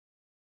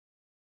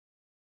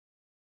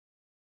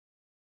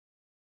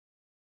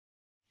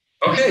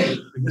Okay,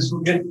 I guess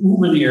we'll get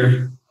moving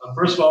here.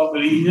 First of all,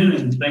 good evening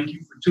and thank you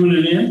for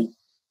tuning in.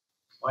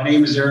 My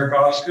name is Eric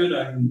Osgood.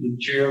 I'm the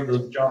chair of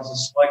the Johnson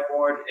Select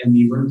Board and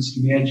the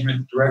Emergency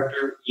Management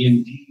Director,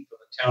 EMD, for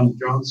the town of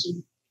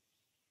Johnson.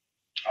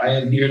 I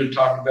am here to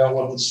talk about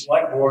what the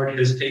Select Board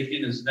has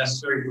taken as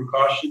necessary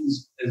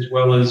precautions, as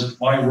well as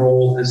my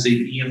role as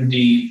the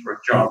EMD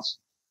for Johnson.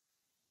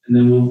 And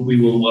then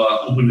we will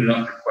open it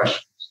up for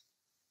questions.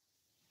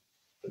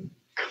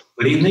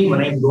 Good evening.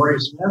 My name is Gordy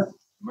Smith,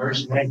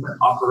 Emergency Management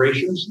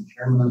Operations and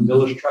Chairman of the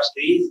Village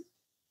Trustees.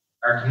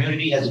 Our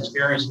community has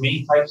experienced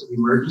many types of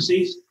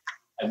emergencies.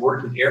 I've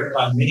worked with Eric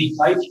on many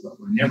types, but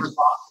we never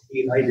thought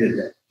he and I did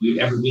that we'd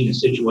ever be in a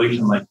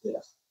situation like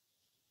this.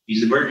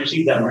 These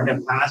emergencies that were in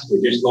the past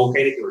were just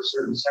located to a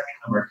certain section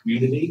of our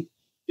community.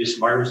 This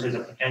virus has a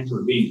potential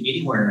of being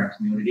anywhere in our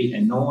community,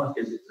 and no one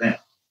is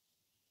exempt.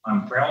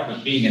 I'm proud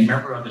of being a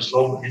member of this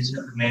local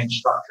incident command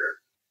structure.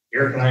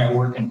 Eric and I are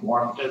working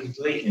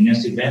cooperatively in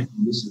this event,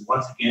 and this is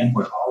once again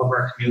where all of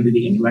our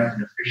community and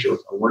elected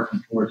officials are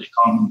working towards a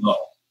common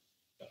goal.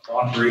 The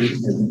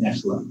cooperation has been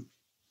excellent.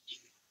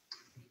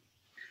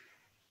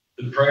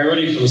 The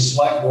priority for the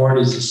Select Board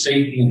is the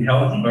safety and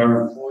health of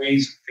our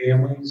employees,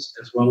 families,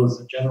 as well as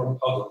the general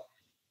public.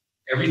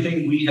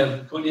 Everything we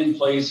have put in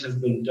place has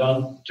been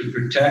done to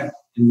protect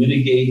and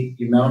mitigate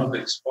the amount of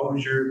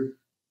exposure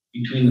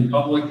between the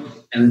public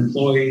and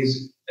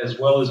employees, as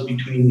well as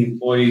between the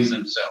employees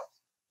themselves.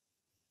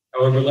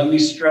 However, let me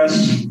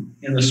stress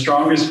in the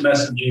strongest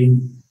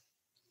messaging,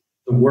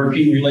 the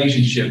working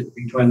relationship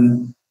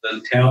between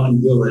the town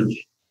and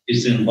village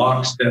is in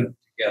lockstep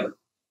together.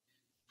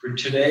 For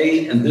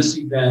today and this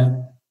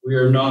event, we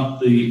are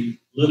not the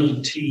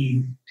little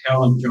T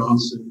town of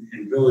Johnson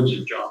and village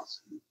of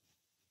Johnson.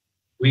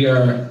 We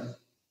are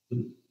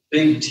the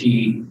big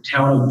T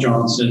town of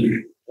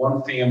Johnson,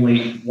 one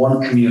family,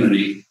 one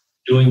community,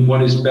 doing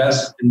what is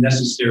best and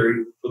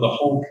necessary for the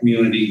whole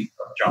community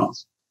of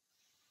Johnson.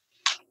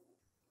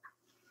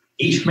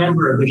 Each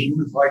member of this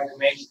unified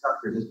command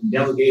structure has been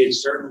delegated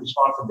certain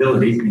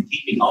responsibilities in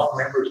keeping all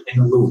members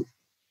in the loop.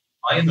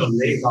 I am the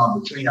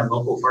liaison between our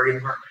local fire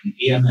department and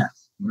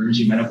EMS,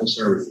 Emergency Medical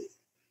Services.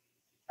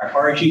 Our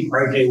fire chief,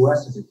 RJ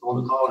West, has a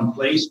protocol in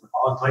place for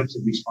all types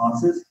of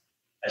responses.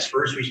 As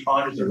first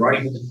responders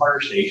arrive at the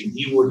fire station,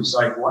 he will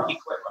decide what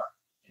equipment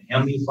and how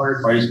many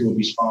firefighters will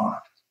respond.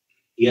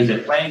 He has a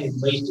plan in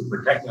place to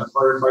protect our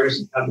firefighters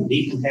and how to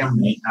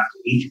decontaminate after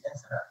each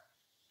incident.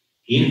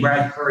 He and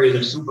Brad Curry,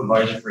 the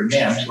supervisor for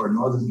NEMS, or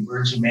Northern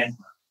Emergency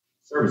Management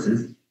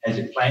Services, has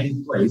a plan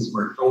in place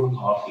for a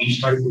protocol for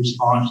each type of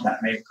response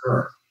that may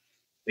occur.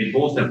 They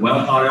both have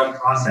well thought out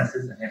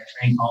processes and have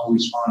trained all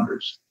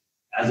responders.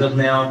 As of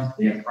now,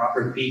 they have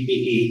proper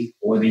PPE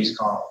for these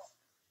calls.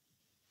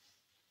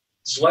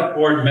 The Select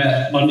Board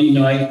met Monday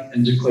night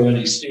and declared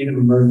a state of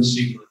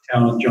emergency for the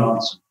town of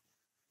Johnson.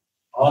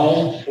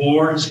 All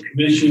boards,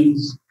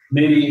 commissions,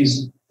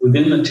 committees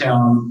within the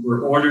town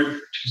were ordered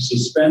to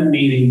suspend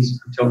meetings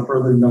until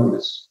further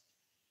notice.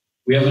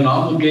 We have an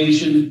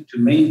obligation to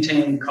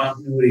maintain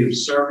continuity of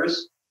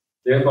service.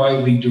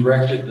 Thereby, we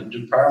directed the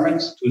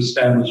departments to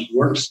establish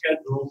work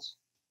schedules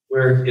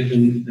where if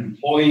an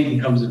employee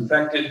becomes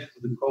infected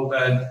with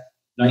the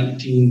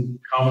COVID-19,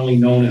 commonly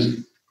known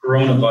as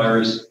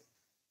coronavirus,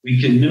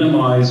 we can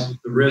minimize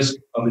the risk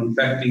of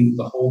infecting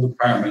the whole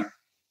department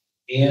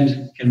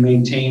and can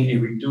maintain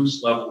a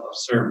reduced level of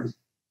service.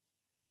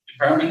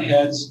 Department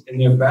heads and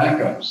their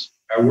backups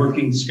are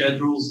working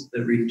schedules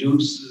that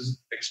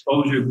reduces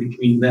exposure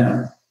between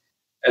them.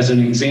 As an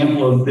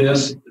example of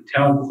this, the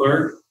town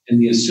clerk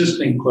and the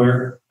assistant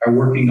clerk are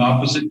working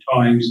opposite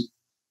times,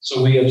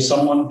 so we have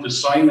someone to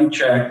sign the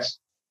checks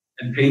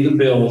and pay the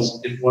bills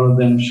if one of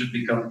them should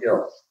become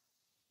ill.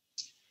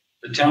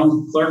 The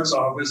town clerk's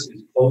office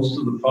is closed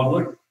to the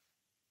public.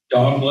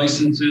 Dog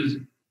licenses,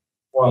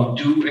 while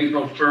due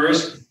April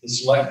 1st, the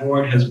Select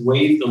Board has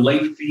waived the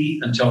late fee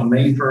until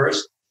May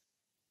 1st.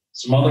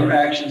 Some other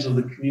actions of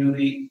the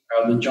community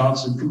are the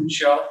Johnson Food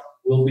Shelf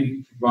will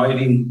be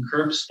providing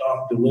curb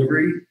stop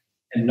delivery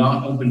and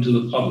not open to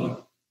the public.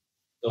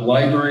 The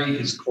library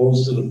is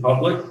closed to the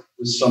public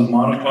with some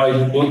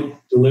modified book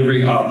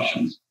delivery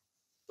options.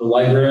 The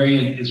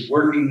librarian is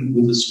working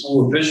with the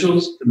school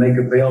officials to make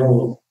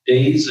available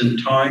days and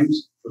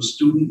times for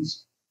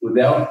students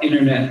without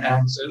internet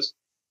access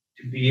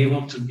to be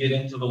able to get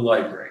into the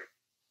library.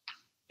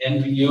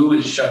 NVU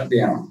is shut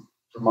down.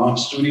 Vermont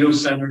Studio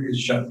Center is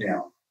shut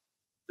down.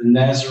 The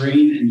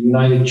Nazarene and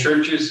United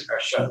Churches are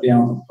shut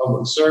down for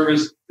public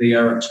service. They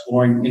are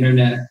exploring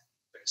internet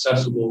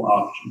accessible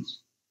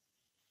options.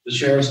 The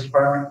Sheriff's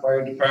Department,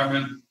 Fire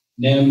Department,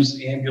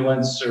 NEMS,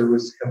 ambulance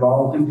service have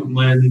all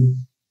implemented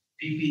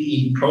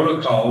PPE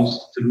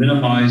protocols to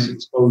minimize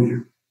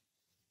exposure.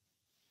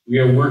 We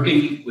are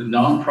working with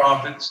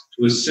nonprofits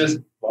to assist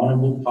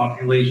vulnerable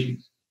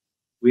populations.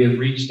 We have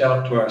reached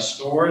out to our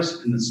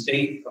stores in the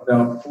state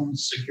about food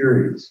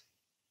securities.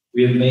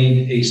 We have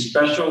made a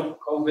special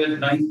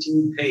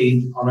COVID-19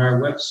 page on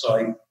our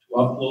website to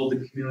upload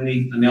the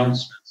community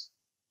announcements.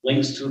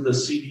 links to the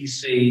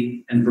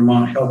CDC and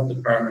Vermont Health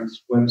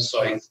Department's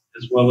websites,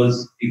 as well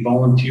as a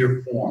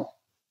volunteer form.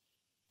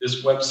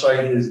 This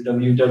website is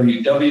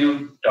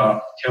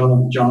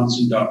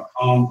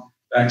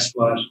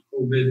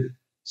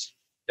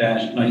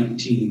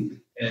www.townofjohnson.com/COVID-19.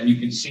 And you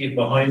can see it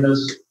behind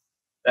us.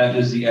 That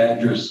is the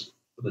address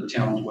for the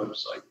town's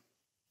website.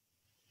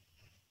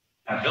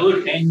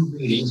 Village annual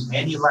meetings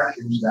and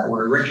elections that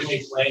were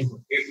originally planned for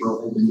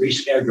April have been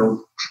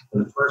rescheduled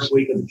for the first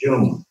week of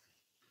June.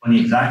 When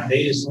the exact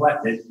date is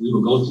selected, we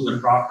will go through the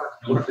proper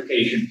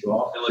notification to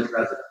all village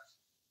residents.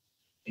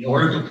 In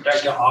order to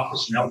protect the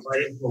office and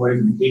outside employees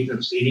in the case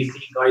of CDC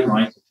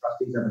guidelines, the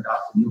trustees have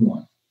adopted new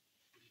ones.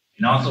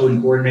 And also in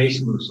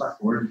coordination with the select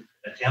board,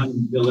 the town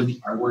and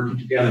village are working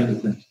together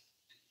to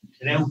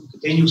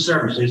continue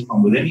services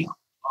from within the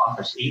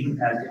office, even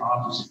as the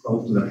office is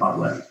closed to the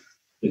public.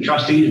 The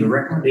trustees, a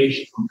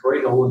recommendation from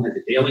Troy Dolan, has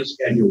a daily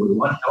schedule with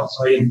one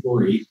outside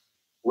employee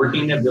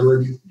working the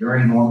village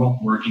during normal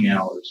working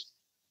hours.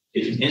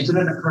 If an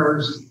incident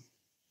occurs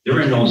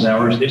during those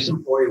hours, this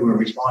employee will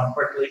respond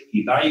quickly,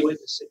 evaluate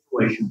the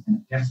situation,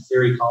 and if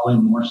necessary, call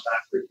in more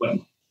staff for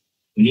equipment.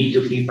 We need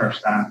to keep our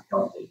staff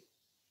healthy.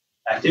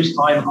 At this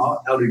time,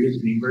 all outages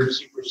and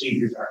emergency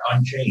procedures are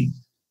unchanged.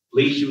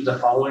 Please use the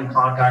following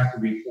contact to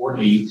report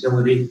a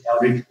utility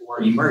outage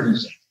or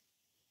emergency.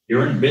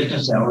 During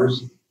business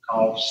hours,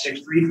 call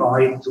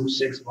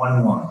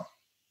 635-2611.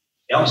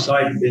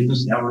 Outside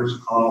business hours,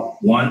 call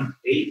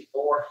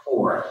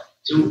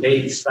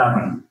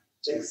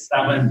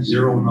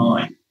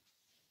 1-844-287-6709.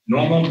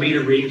 Normal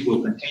meter readings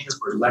will continue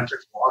for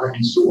electric, water,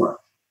 and sewer.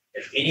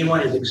 If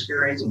anyone is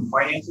experiencing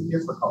financial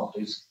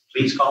difficulties,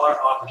 please call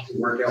our office to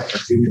work out for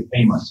future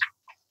payments.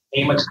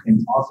 Payments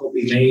can also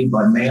be made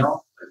by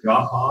mail, by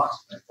drop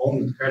box, by phone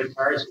with credit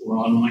cards, or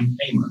online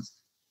payments.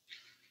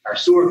 Our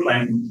sewer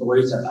plant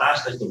employees have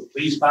asked us to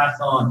please pass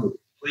on to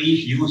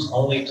please use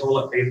only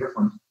toilet paper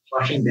when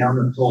flushing down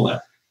the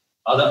toilet.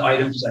 Other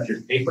items such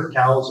as paper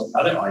towels or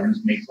other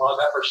items may clog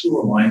up our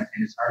sewer line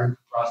and it's harder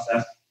to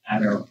process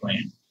at our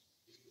plant.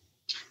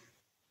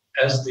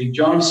 As the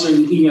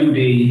Johnson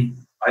EMD,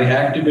 I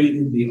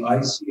activated the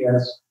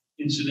ICS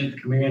Incident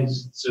Command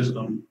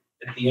System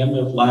at the end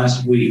of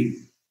last week.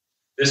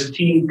 This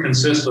team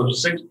consists of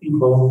 6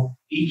 people,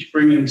 each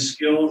bringing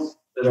skills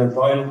that are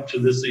vital to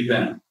this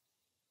event.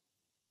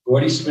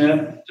 Gordy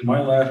Smith, to my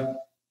left,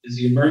 is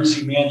the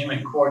Emergency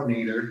Management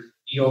Coordinator,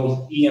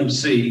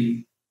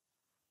 EMC.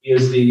 He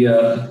is the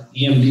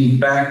EMD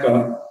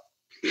backup.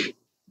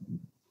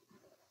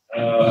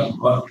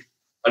 But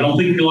I don't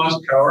think he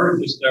lost power,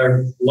 just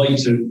our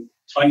lights are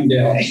timed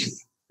out.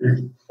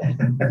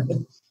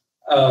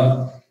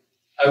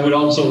 I would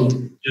also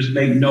just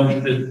make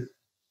note that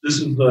this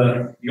is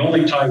the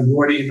only time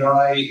Gordy and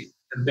I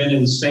have been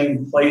in the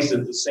same place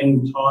at the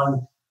same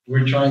time.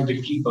 We're trying to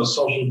keep a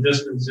social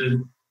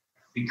distancing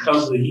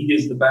because he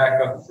is the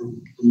backup for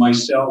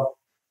myself.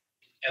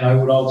 And I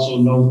would also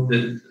note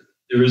that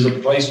there is a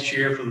vice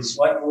chair for the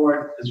select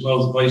board as well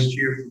as a vice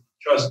chair for the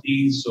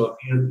trustees. So if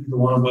either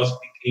one of us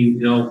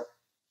became ill,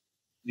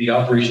 the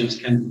operations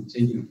can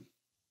continue.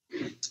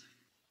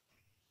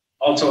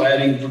 Also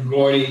adding for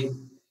Gordy,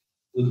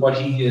 with what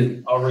he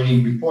had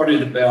already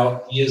reported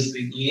about, he is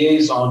the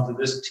liaison to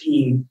this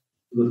team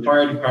for the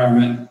fire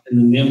department and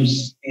the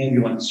NIMS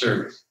ambulance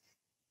service.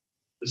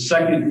 The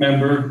second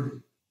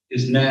member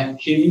is Nat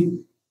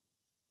Kinney.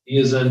 He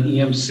is an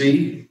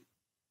EMC.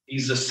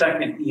 He's the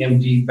second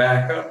EMD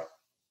backup,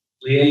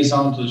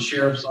 liaison to the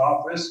sheriff's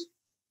office,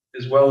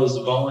 as well as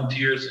the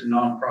volunteers and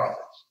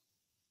nonprofits.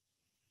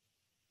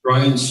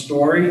 Brian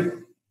Story,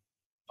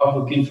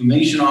 public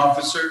information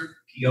officer,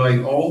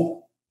 PIO,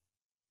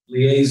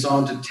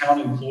 liaison to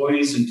town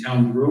employees and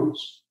town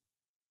groups.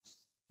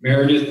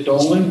 Meredith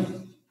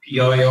Dolan,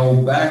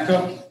 PIO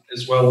backup,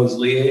 as well as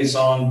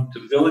liaison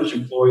to village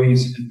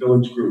employees and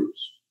village groups.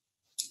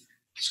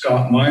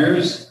 Scott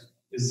Myers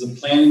is the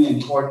planning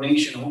and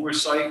coordination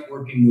oversight,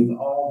 working with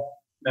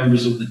all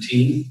members of the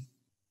team.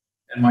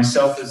 And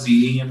myself as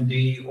the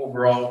EMD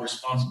overall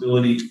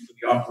responsibility for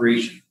the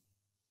operation.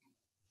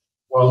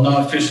 While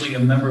not officially a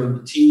member of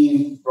the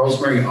team,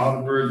 Rosemary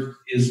Otterberg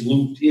is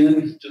looped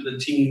in to the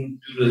team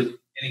due to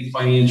any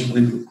financial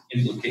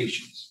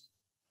implications.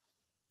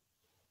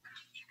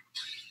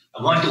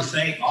 I want to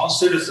thank all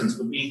citizens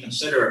for being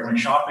considerate when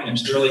shopping in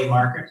Sterling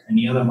Market and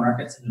the other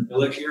markets in the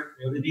village here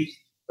community,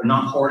 for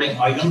not hoarding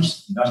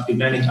items, thus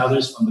preventing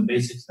others from the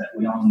basics that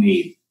we all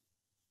need.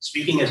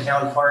 Speaking as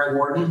town fire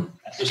warden,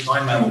 at this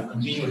time I will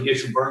continue to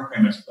issue burn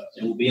permits, but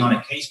it will be on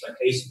a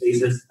case-by-case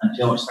basis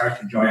until it starts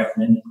to dry up,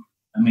 and then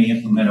I may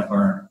implement a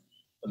burn.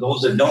 For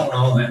those that don't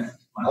know, that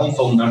my home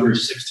phone number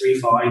is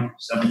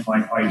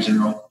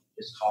 635-7550.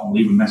 Just call and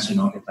leave a message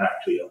and I'll get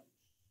back to you.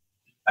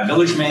 Our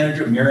village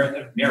manager,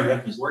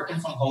 Meredith, is working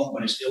from home,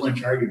 but is still in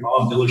charge of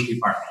all village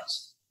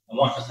departments. I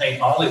want to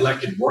thank all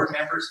elected board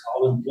members,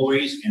 all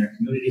employees, and our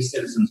community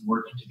citizens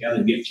working together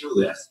to get through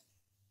this.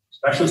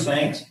 Special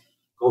thanks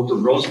go to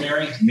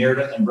Rosemary,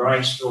 Meredith, and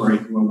Brian Story,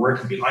 who are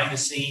working behind the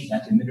scenes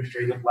at the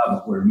administrative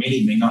level, where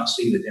many may not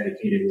see the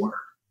dedicated work.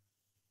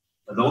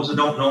 For those that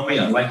don't know me,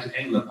 I'd like to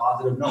end with a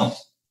positive note.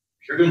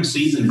 Sugaring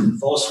season is in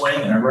full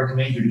swing, and I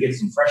recommend you to get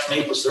some fresh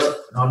maple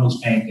syrup and on those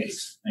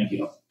pancakes. Thank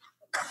you.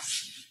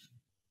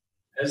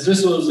 As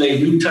this was a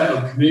new type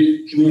of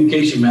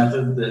communication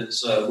method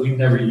that we've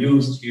never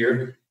used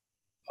here,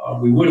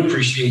 we would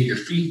appreciate your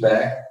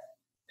feedback,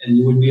 and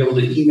you would be able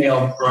to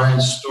email Brian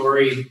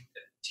Story at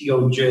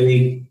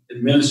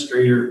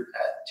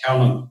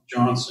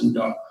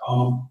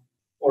tojadministrator@townofjohnson.com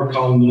or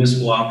call the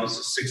municipal office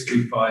at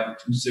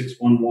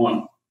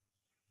 635-2611.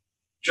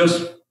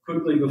 Just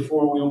quickly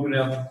before we open it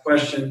up for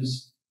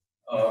questions,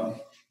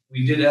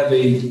 we did have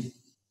a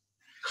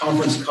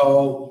conference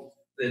call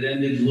that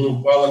ended a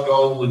little while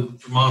ago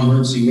with Vermont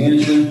Emergency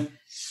Management.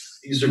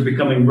 These are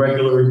becoming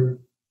regular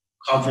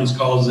conference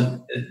calls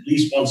at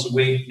least once a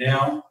week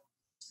now.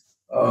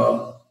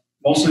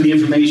 Most of the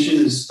information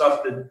is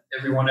stuff that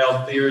everyone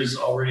out there is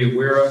already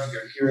aware of.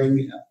 You're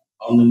hearing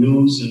on the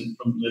news and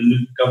from the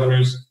new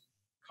governor's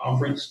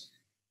conference.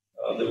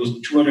 There was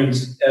 200,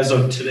 as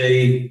of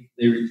today,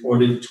 they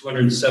reported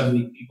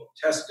 270 people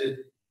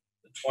tested,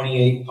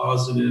 28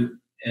 positive,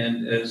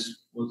 and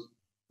as was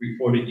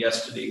reported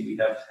yesterday, we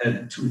have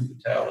had 2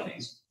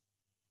 fatalities.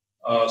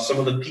 Some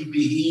of the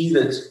PPE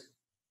that's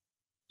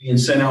being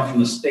sent out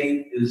from the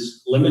state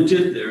is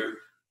limited. They're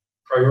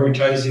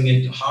prioritizing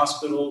it to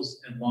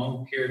hospitals and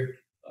long care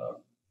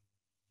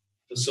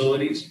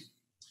facilities.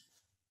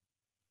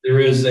 There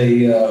is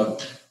they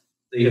have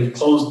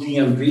closed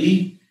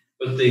DMV,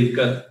 but they've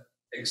got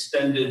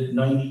extended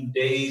 90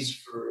 days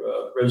for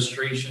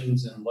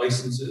registrations and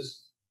licenses.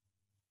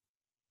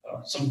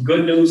 Some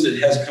good news that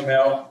has come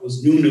out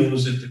was new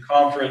news at the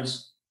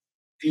conference.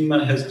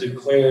 FEMA has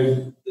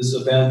declared this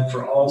event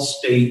for all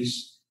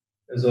states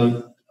as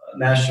a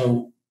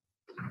national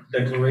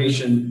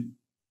declaration,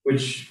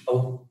 which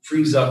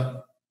frees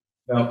up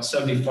about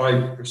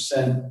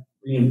 75%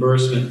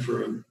 reimbursement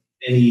for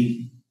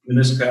any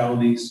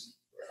municipalities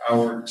or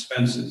our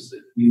expenses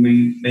that we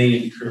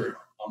may incur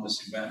on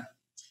this event.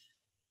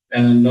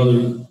 And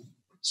another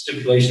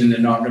stipulation, they're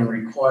not going to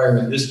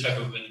require this type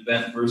of an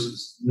event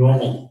versus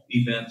normal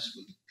events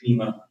with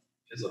FEMA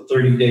is a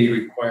 30-day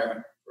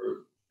requirement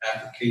for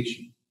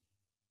application.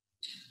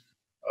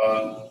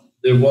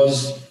 There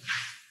was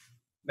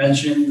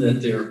mention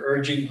that they're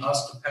urging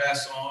us to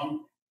pass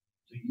on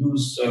to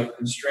use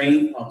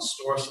constraint on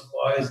store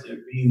supplies.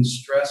 They're being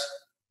stressed,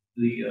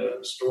 the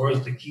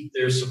stores, to keep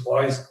their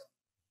supplies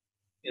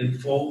in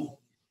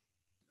full.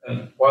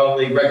 While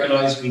they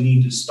recognize we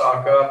need to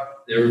stock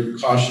up, they're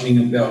cautioning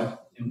about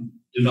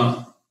do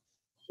not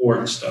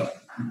hoard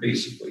stuff,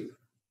 basically.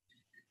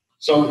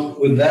 So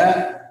with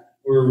that,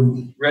 we're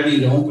ready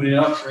to open it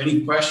up for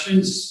any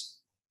questions.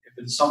 If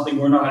it's something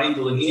we're not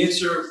able to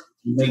answer,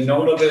 make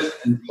note of it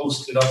and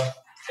post it up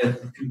at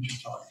the future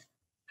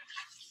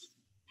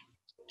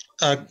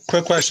time.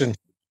 Quick question.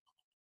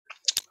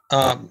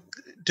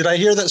 Did I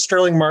hear that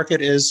Sterling Market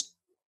is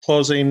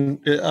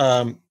closing,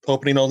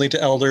 opening only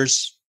to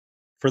elders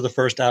for the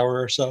first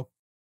hour or so?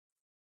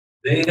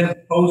 They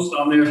have posted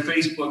on their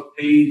Facebook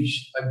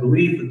page, I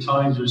believe the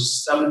times are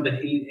 7 to 8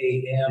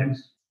 a.m.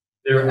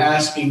 They're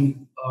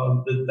asking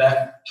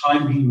that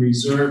time be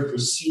reserved for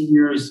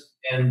seniors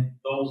and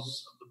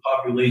those of the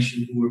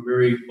population who are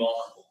very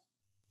vulnerable.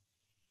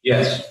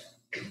 Yes.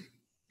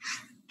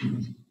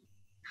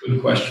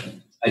 Good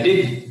question. I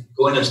did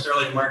go into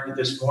Sterling Market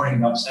this morning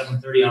about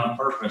 7:30 on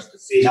purpose to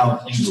see how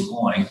things were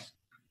going.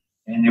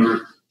 And there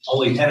were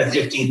only 10 to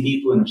 15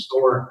 people in the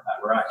store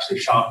that were actually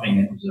shopping.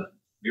 It was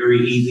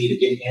very easy to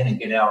get in and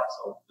get out.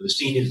 So for the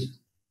seniors,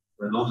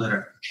 for those that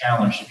are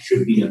challenged, it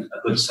should be a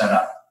good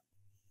setup.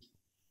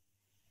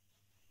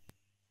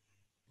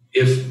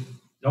 If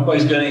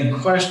nobody's got any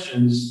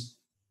questions,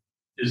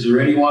 is there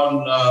anyone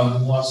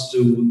who wants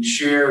to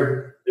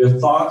share their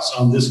thoughts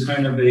on this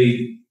kind of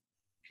a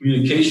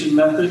communication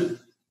method?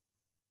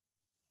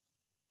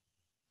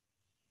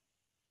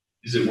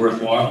 Is it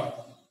worthwhile?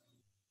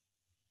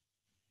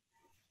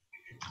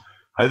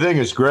 I think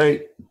it's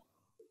great.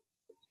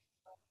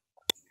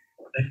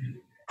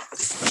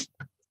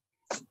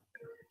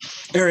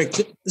 Eric,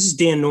 this is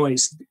Dan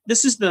Noyes.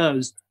 This is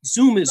the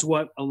Zoom is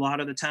what a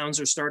lot of the towns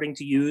are starting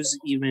to use,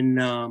 even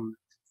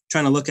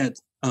trying to look at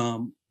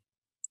the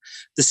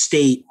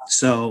state.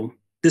 So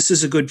this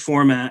is a good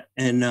format.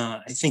 And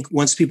I think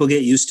once people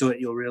get used to it,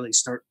 you'll really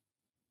start,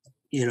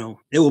 it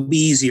will be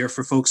easier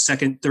for folks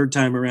second, third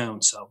time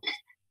around. So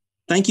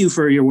thank you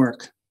for your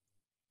work.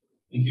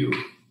 Thank you.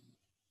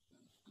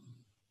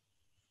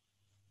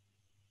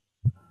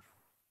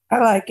 I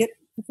like it.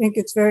 I think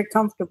it's very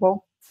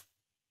comfortable.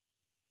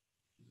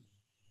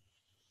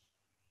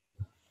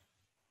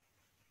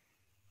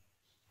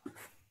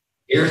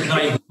 Eric and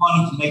I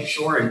wanted to make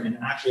sure, and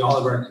actually all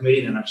of our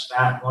committee and our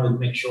staff wanted to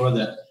make sure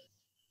that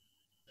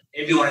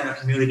everyone in our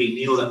community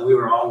knew that we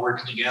were all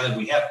working together.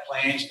 We have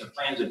plans. The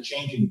plans are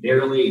changing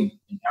daily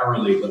and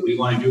hourly, but we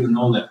wanted you to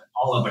know that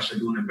all of us are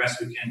doing the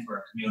best we can for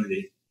our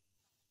community.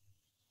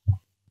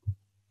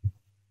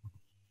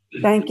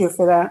 Thank you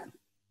for that.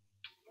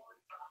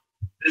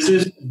 This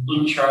is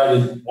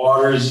uncharted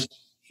waters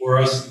for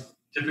us.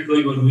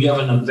 Typically, when we have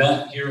an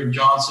event here in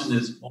Johnson,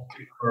 as most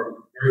people are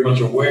very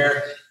much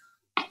aware,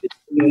 it's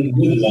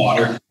with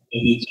water, and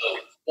it's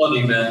a flood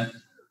event.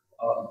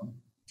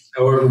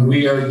 However,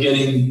 we are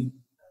getting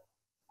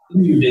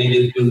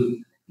inundated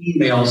with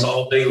emails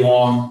all day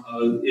long.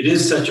 It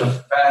is such a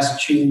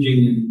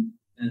fast-changing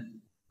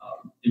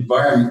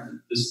environment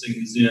that this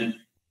thing is in,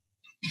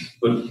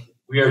 but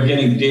we are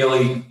getting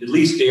daily, at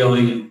least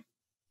daily, and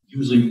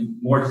usually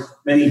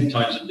many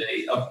times a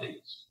day,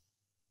 updates.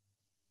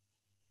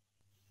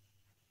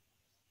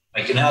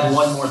 I can add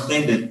one more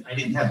thing that I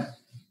didn't have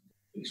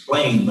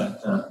explained,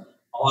 but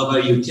all of our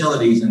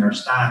utilities and our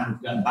staff,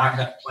 we've got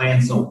backup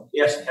plans. So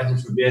if, heaven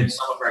forbid,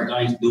 some of our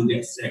guys do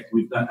get sick,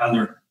 we've got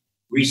other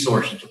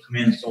resources to come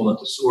in so that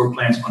the sewer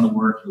plant's going to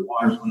work, the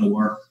water's going to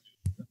work.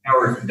 The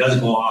power, if it does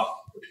go off,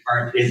 which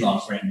part is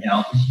off right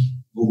now,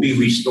 will be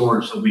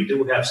restored. So we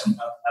do have some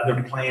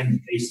other plans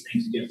in case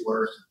things get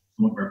worse.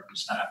 Some of our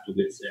staff do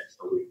get sick.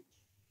 So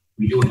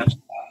we do have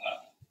some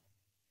backup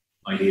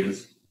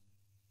ideas.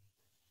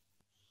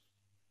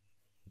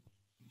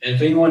 And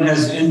if anyone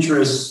has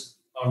interest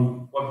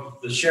on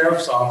what the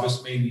sheriff's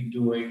office may be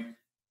doing,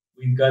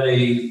 we've got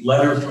a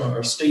letter from, or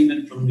a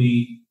statement from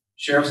the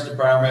sheriff's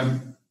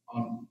department.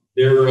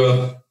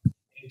 They're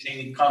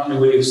maintaining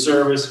continuity of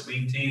service,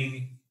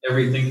 maintaining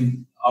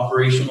everything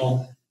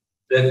operational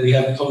that we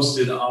have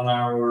posted on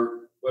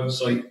our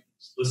website.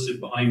 It's listed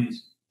behind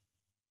us.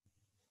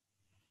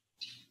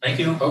 Thank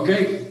you.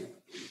 Okay.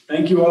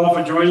 Thank you all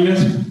for joining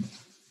us.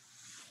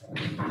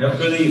 Have a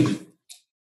good evening.